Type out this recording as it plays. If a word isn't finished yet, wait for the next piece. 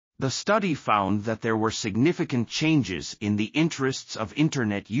The study found that there were significant changes in the interests of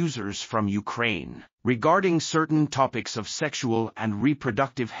Internet users from Ukraine regarding certain topics of sexual and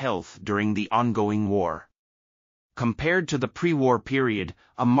reproductive health during the ongoing war. Compared to the pre-war period,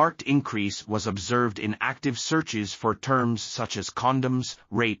 a marked increase was observed in active searches for terms such as condoms,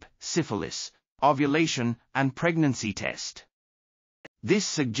 rape, syphilis, ovulation, and pregnancy test. This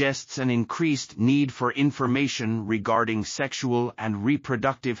suggests an increased need for information regarding sexual and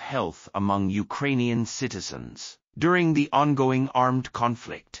reproductive health among Ukrainian citizens during the ongoing armed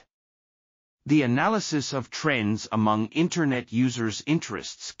conflict. The analysis of trends among Internet users'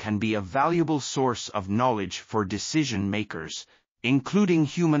 interests can be a valuable source of knowledge for decision-makers, including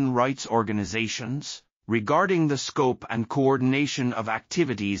human rights organizations, regarding the scope and coordination of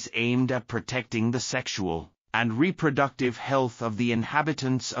activities aimed at protecting the sexual and reproductive health of the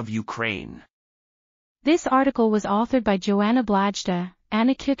inhabitants of Ukraine. This article was authored by Joanna, Błajda,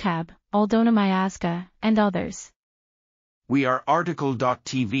 Kucab, Aldona, Miazga, and others. We are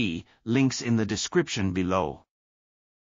RTCLTV, links in the description below.